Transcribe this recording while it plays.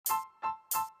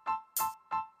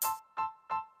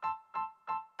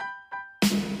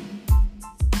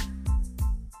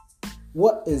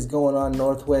What is going on,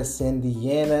 Northwest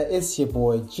Indiana? It's your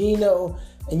boy Gino,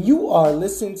 and you are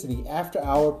listening to the After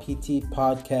Hour PT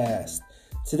podcast.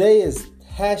 Today is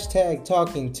hashtag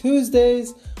Talking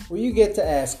Tuesdays, where you get to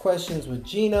ask questions with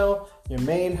Gino, your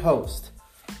main host.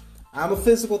 I'm a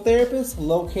physical therapist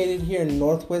located here in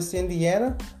Northwest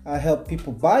Indiana. I help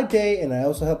people by day, and I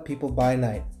also help people by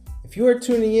night. If you are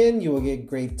tuning in, you will get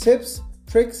great tips,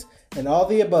 tricks, and all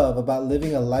the above about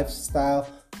living a lifestyle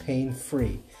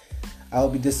pain-free. I will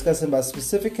be discussing about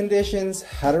specific conditions,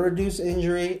 how to reduce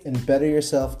injury, and better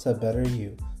yourself to better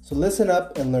you. So listen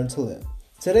up and learn to live.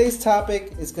 Today's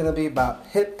topic is going to be about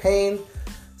hip pain,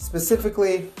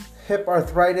 specifically hip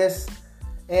arthritis,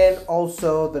 and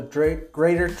also the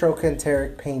greater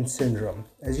trochanteric pain syndrome,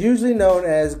 as usually known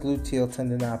as gluteal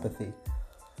tendinopathy.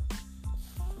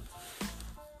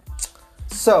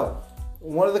 So,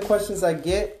 one of the questions I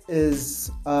get is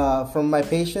from my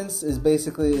patients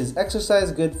is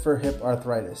exercise good for hip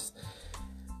arthritis?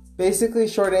 Basically,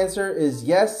 short answer is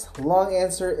yes. Long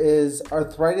answer is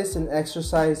arthritis and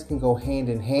exercise can go hand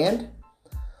in hand.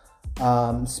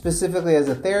 Specifically as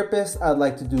a therapist, I'd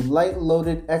like to do light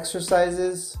loaded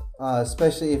exercises,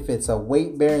 especially if it's a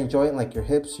weight bearing joint like your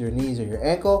hips, your knees, or your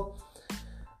ankle.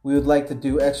 We would like to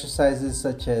do exercises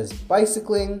such as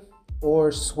bicycling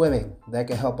or swimming. That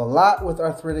can help a lot with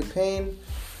arthritic pain.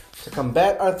 To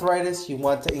combat arthritis, you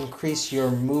want to increase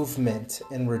your movement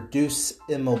and reduce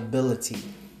immobility.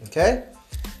 Okay?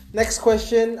 Next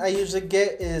question I usually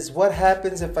get is, what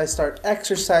happens if I start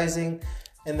exercising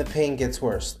and the pain gets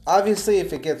worse? Obviously,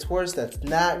 if it gets worse, that's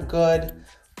not good.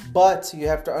 But you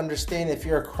have to understand, if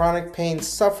you're a chronic pain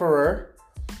sufferer,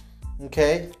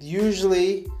 okay,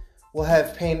 usually will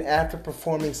have pain after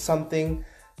performing something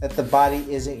that the body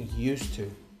isn't used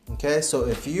to. Okay, so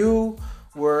if you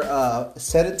were a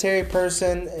sedentary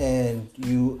person and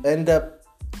you end up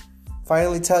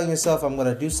finally telling yourself, I'm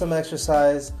going to do some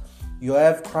exercise, you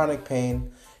have chronic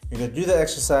pain, you're going to do the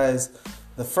exercise,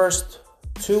 the first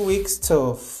 2 weeks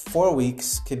to 4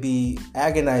 weeks could be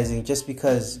agonizing just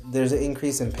because there's an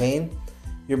increase in pain.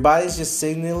 Your body's just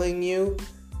signaling you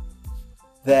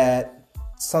that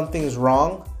something's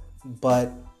wrong,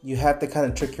 but you have to kind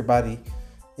of trick your body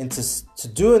into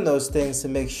doing those things to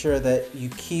make sure that you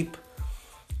keep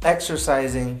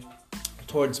exercising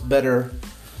towards better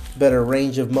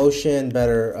range of motion,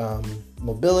 better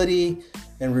mobility,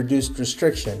 and reduced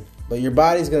restriction. But your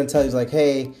body's going to tell you, like,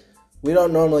 hey, we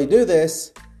don't normally do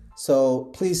this,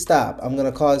 so please stop. I'm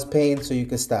going to cause pain so you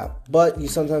can stop. But you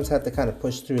sometimes have to kind of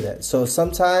push through that. So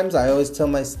sometimes I always tell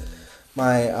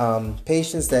my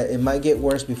patients that it might get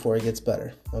worse before it gets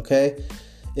better. Okay?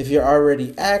 If you're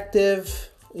already active,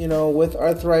 with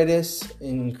arthritis,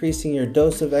 increasing your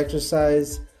dose of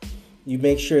exercise, you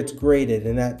make sure it's graded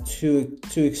and not too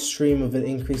extreme of an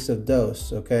increase of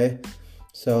dose, okay?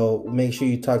 So make sure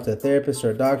you talk to a therapist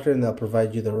or a doctor, and they'll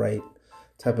provide you the right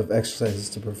type of exercises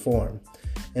to perform.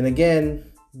 And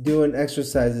again, doing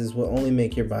exercises will only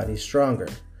make your body stronger.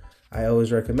 I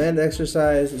always recommend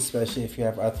exercise, especially if you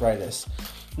have arthritis.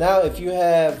 Now, if you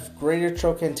have greater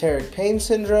trochanteric pain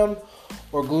syndrome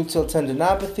or gluteal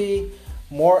tendinopathy,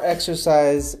 more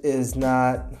exercise is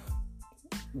not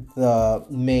the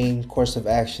main course of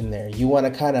action there. You want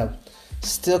to kind of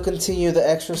still continue the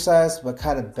exercise, but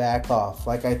kind of back off.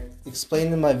 Like I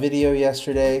explained in my video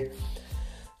yesterday,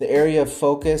 the area of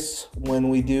focus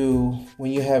when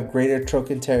you have greater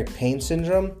trochanteric pain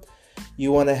syndrome,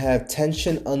 you want to have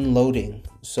tension unloading.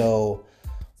 So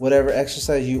whatever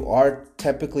exercise you are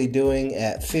typically doing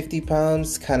at 50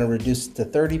 pounds, kind of reduce it to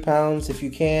 30 pounds if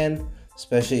you can.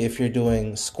 Especially if you're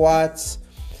doing squats,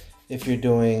 if you're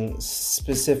doing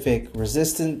specific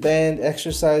resistant band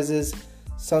exercises.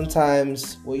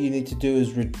 Sometimes what you need to do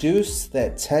is reduce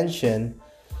that tension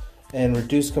and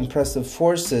reduce compressive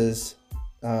forces.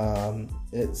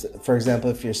 For example,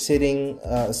 if you're sitting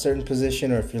a certain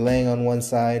position, or if you're laying on one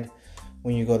side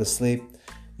when you go to sleep,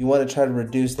 you want to try to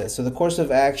reduce that. So the course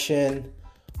of action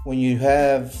when you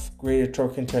have greater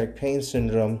trochanteric pain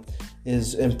syndrome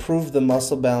is improve the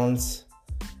muscle balance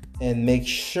and make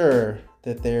sure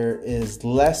that there is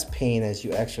less pain as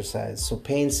you exercise. So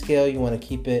pain scale, you want to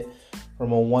keep it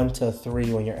from a 1 to a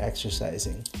 3 when you're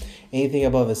exercising. Anything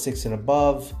above a 6 and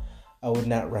above, I would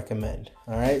not recommend.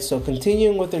 All right, so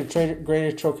continuing with the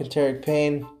greater trochanteric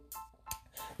pain,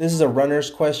 this is a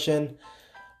runner's question.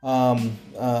 One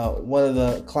of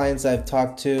the clients I've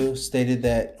talked to stated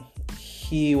that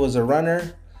he was a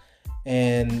runner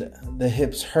and the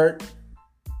hips hurt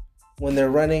when they're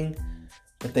running,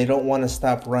 but they don't want to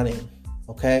stop running.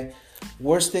 Okay?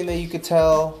 Worst thing that you could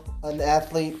tell an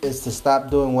athlete is to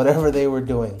stop doing whatever they were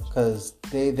doing, because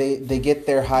they get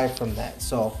their high from that.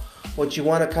 So what you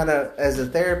want to kind of, as a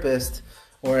therapist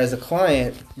or as a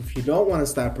client, if you don't want to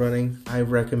stop running, I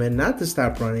recommend not to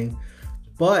stop running,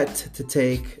 but to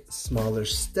take smaller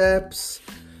steps,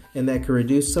 and that can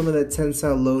reduce some of that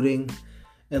tensile loading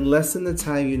and lessen the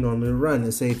time you normally run.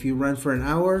 And say if you run for an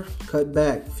hour, cut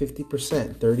back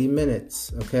 50%, 30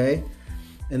 minutes, okay?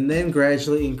 And then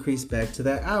gradually increase back to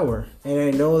that hour. And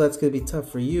I know that's gonna be tough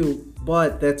for you,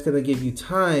 but that's gonna give you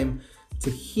time to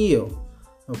heal,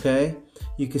 okay?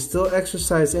 You can still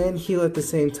exercise and heal at the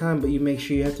same time, but you make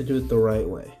sure you have to do it the right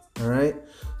way, all right?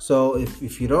 So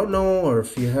if you don't know, or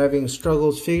if you're having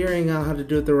struggles figuring out how to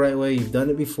do it the right way, you've done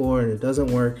it before and it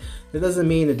doesn't work, it doesn't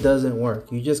mean it doesn't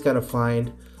work. You just gotta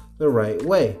find the right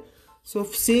way. So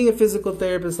seeing a physical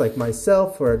therapist like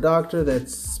myself or a doctor that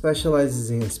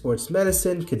specializes in sports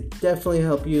medicine could definitely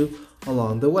help you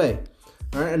along the way.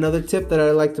 All right, another tip that I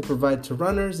like to provide to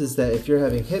runners is that if you're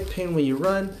having hip pain when you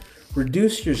run,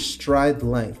 reduce your stride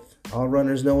length. All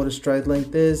runners know what a stride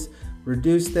length is.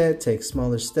 Reduce that, take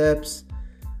smaller steps,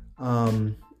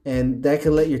 and that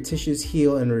can let your tissues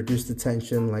heal and reduce the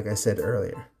tension, like I said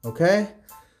earlier. Okay?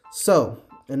 So,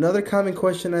 another common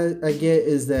question I get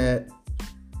is that,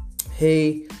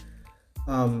 hey,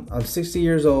 I'm 60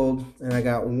 years old and I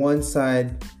got one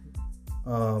side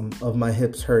of my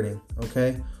hips hurting,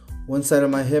 okay? One side of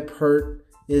my hip hurt.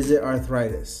 Is it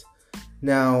arthritis?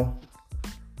 Now,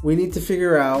 we need to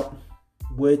figure out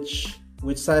which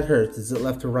side hurts. Is it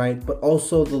left or right? But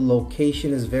also the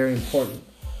location is very important,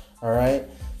 all right?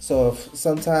 So if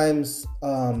sometimes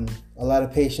a lot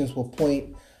of patients will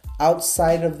point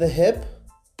outside of the hip,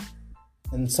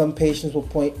 and some patients will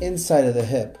point inside of the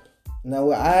hip.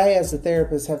 Now, I, as a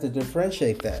therapist, have to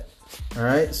differentiate that, all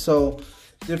right? So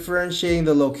differentiating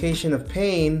the location of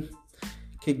pain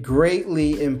could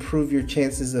greatly improve your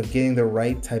chances of getting the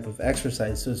right type of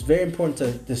exercise. So it's very important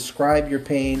to describe your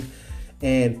pain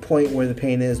and point where the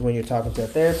pain is when you're talking to a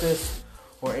therapist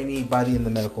or anybody in the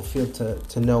medical field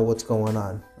to know what's going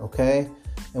on, okay?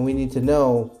 And we need to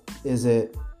know, is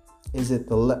it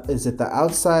the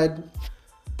outside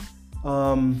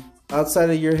outside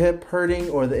of your hip hurting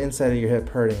or the inside of your hip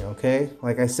hurting, okay?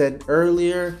 Like I said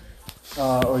earlier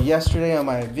or yesterday on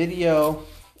my video,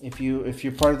 if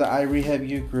you're part of the iRehab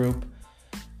U group,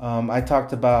 I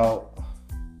talked about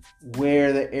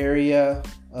where the area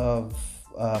of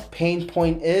pain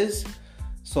point is.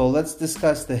 So let's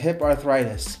discuss the hip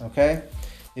arthritis, okay?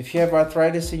 If you have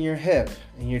arthritis in your hip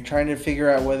and you're trying to figure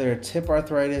out whether it's hip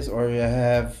arthritis or you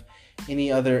have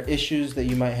any other issues that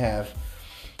you might have,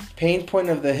 pain point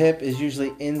of the hip is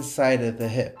usually inside of the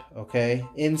hip, okay?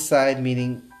 Inside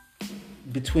meaning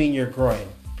between your groin,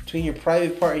 between your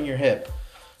private part and your hip,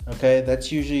 okay?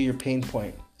 That's usually your pain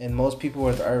point. And most people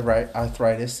with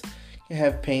arthritis can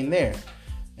have pain there.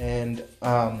 And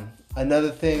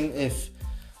another thing,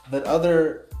 the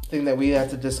other thing that we have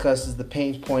to discuss is the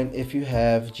pain point if you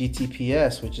have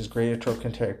GTPS, which is greater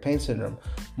trochanteric pain syndrome.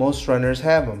 Most runners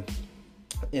have them.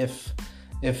 If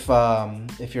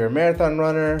you're a marathon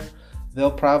runner, they'll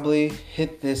probably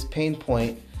hit this pain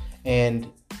point, and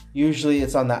usually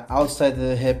it's on the outside of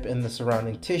the hip and the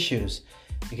surrounding tissues.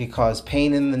 It can cause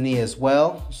pain in the knee as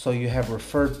well, so you have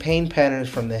referred pain patterns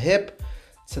from the hip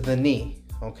to the knee,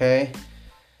 okay?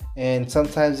 And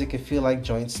sometimes it can feel like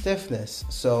joint stiffness.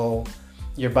 So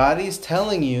your body's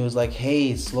telling you, is like,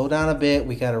 hey, slow down a bit.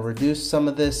 We got to reduce some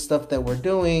of this stuff that we're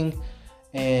doing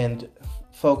and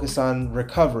focus on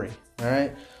recovery, all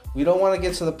right? We don't want to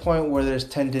get to the point where there's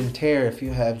tendon tear if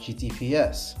you have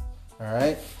GTPS, all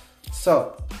right?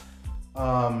 So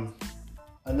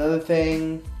another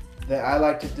thing that I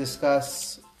like to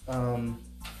discuss for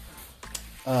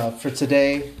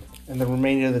today and the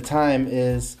remainder of the time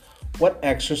is what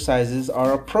exercises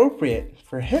are appropriate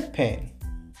for hip pain.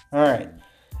 All right,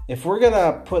 if we're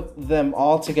gonna put them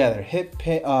all together, hip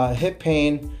pain,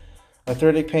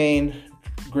 arthritic pain,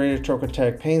 greater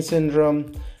trochanteric pain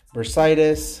syndrome,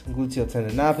 bursitis, gluteal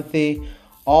tendinopathy,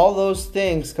 all those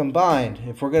things combined,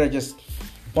 if we're gonna just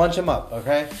bunch them up,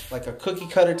 okay, like a cookie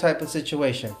cutter type of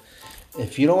situation.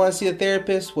 If you don't want to see a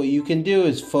therapist, what you can do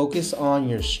is focus on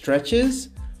your stretches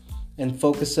and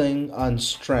focusing on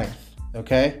strength,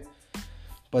 okay?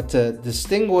 But to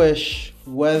distinguish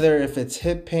whether if it's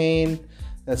hip pain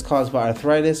that's caused by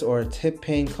arthritis or it's hip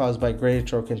pain caused by greater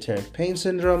trochanteric pain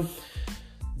syndrome,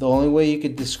 the only way you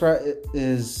could describe it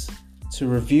is to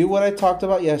review what I talked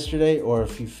about yesterday, or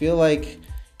if you feel like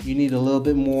you need a little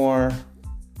bit more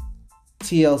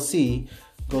TLC,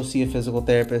 go see a physical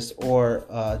therapist or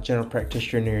a general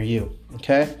practitioner near you,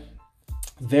 okay?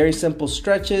 Very simple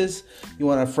stretches. You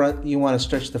want to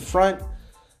stretch the front,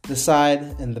 the side,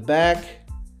 and the back.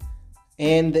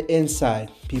 and the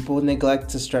inside. People neglect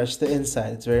to stretch the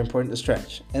inside. It's very important to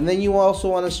stretch. And then you also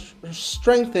want to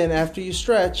strengthen after you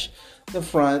stretch the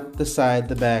front, the side,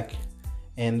 the back,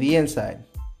 and the inside.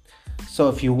 So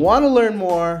if you want to learn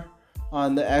more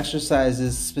on the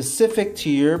exercises specific to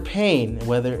your pain,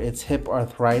 whether it's hip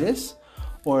arthritis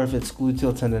or if it's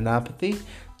gluteal tendinopathy,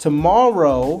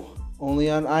 tomorrow,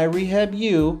 only on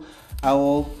iRehabU, I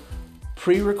will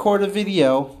pre-record a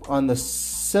video on the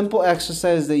simple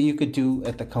exercise that you could do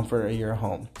at the comfort of your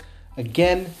home.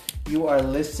 Again, you are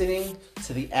listening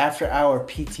to the After Hour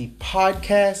PT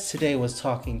podcast. Today was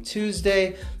Talking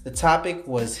Tuesday. The topic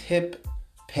was hip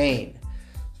pain.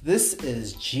 This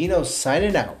is Gino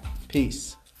signing out.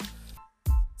 Peace.